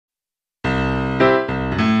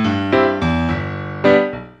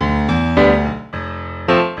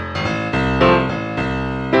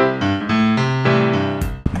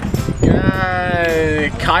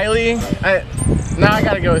Kylie. I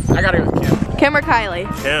gotta go with Kim. Kim or Kylie?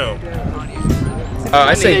 Kim.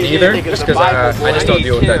 I say neither, just because I just don't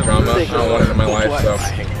deal with that drama. I don't want it in my life, so.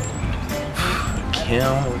 Kim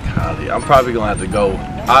or Kylie? I'm probably gonna have to go.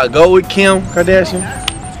 I'll go with Kim Kardashian.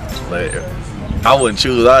 But I wouldn't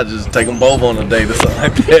choose. I'd just take them both on a date or something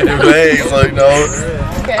like that. So, you know.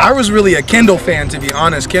 Okay. I was really a Kendall fan, to be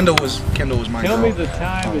honest. Kendall was my girl. Tell me the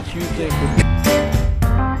time that you think.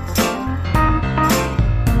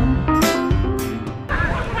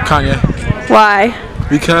 Kanye. Why?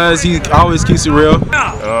 Because he always keeps it real.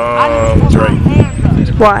 Drake.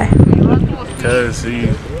 Why? Because he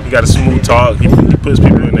got a smooth talk. He puts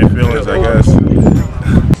people in their feelings, I guess.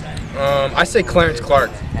 I say Clarence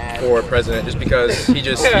Clark for president, just because he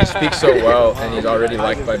speaks so well and he's already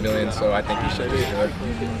liked by millions. So I think he should just do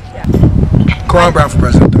it. Coron Brown for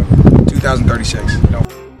president, though. 2036. No.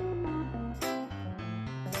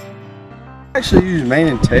 Actually, use mane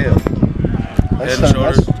and tail. Head and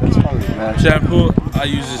shoulders. Shampoo, I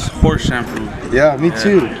use this horse shampoo. Yeah, me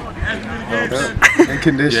too. And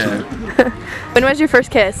conditioner. When was your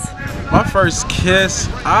first kiss? My first kiss,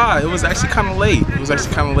 it was actually kind of late.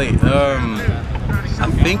 I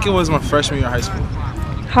think it was my freshman year of high school.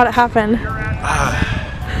 How'd it happen?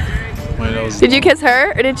 Did you kiss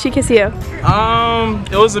her or did she kiss you?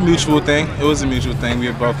 It was a mutual thing.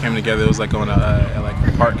 We both came together. It was like on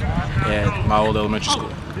a park at my old elementary school.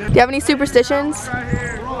 Do you have any superstitions?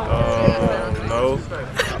 No.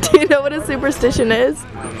 Do you know what a superstition is?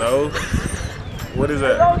 No. What is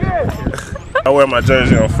that? I wear my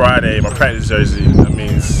jersey on Friday, my practice jersey. That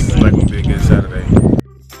means it's not gonna be a good Saturday.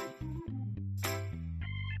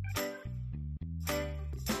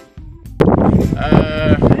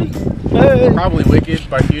 Probably Wicked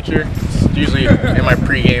by Future. It's usually in my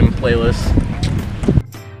pregame playlist.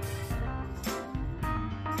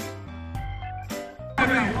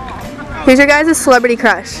 Who's your guys' celebrity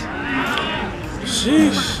crush?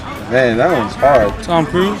 Sheesh. Man, that one's hard. Tom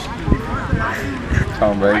Cruise.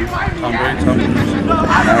 Tom Brady. Tom Brady.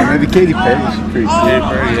 Maybe Katy Perry. She's pretty cool. Katy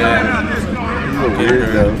Perry, yeah. She's a little weird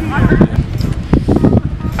though.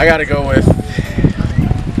 I gotta go with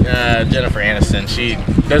Jennifer Aniston. She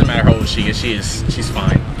doesn't matter how old she is. She's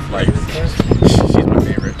fine. Like she's my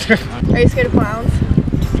favorite. Are you scared of clowns?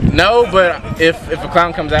 No, but if a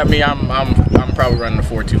clown comes at me, I'm probably running a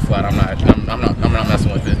 4-2 flat. I'm not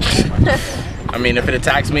messing with it. I mean, if it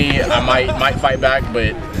attacks me, I might fight back,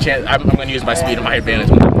 but I'm gonna use my speed and my advantage.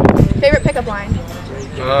 Favorite pickup line?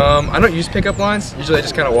 I don't use pickup lines. Usually I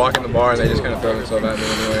just kind of walk in the bar and they just kind of throw themselves at me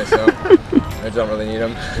anyway, so I don't really need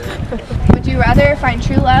them. Would you rather find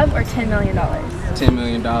true love or $10 million? $10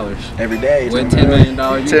 million. Every day. With $10 million,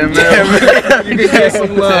 you can get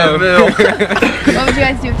some love. What would you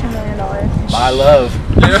guys do with $10 million? Buy love.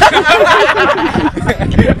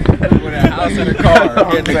 With a house and a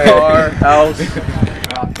car. Get the car, house.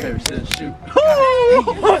 Rock, paper, scissors, shoot.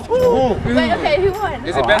 Wait, okay, who won?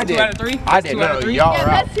 Is it best 2 out of 3? I didn't know. Y'all Yeah, are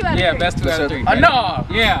out. best 2 out of 3. Yeah, best 2 out of 3. No.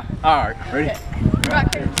 Yeah. Alright. Ready?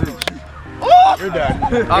 Rock, paper, scissors, shoot. You're done.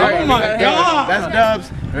 Oh my God. That's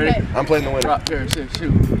dubs. Ready? Okay. I'm playing the winner. Rock, paper, scissors,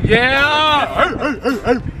 shoot. Yeah!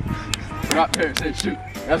 Rock, paper, scissors, shoot.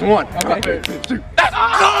 That's 1. Okay. Rock, paper, scissors, shoot.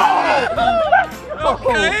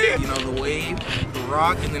 Okay. You know, the wave, the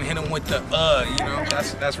rock, and then hit him with the, you know,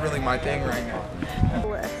 that's really my thing right now.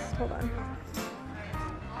 Hold on.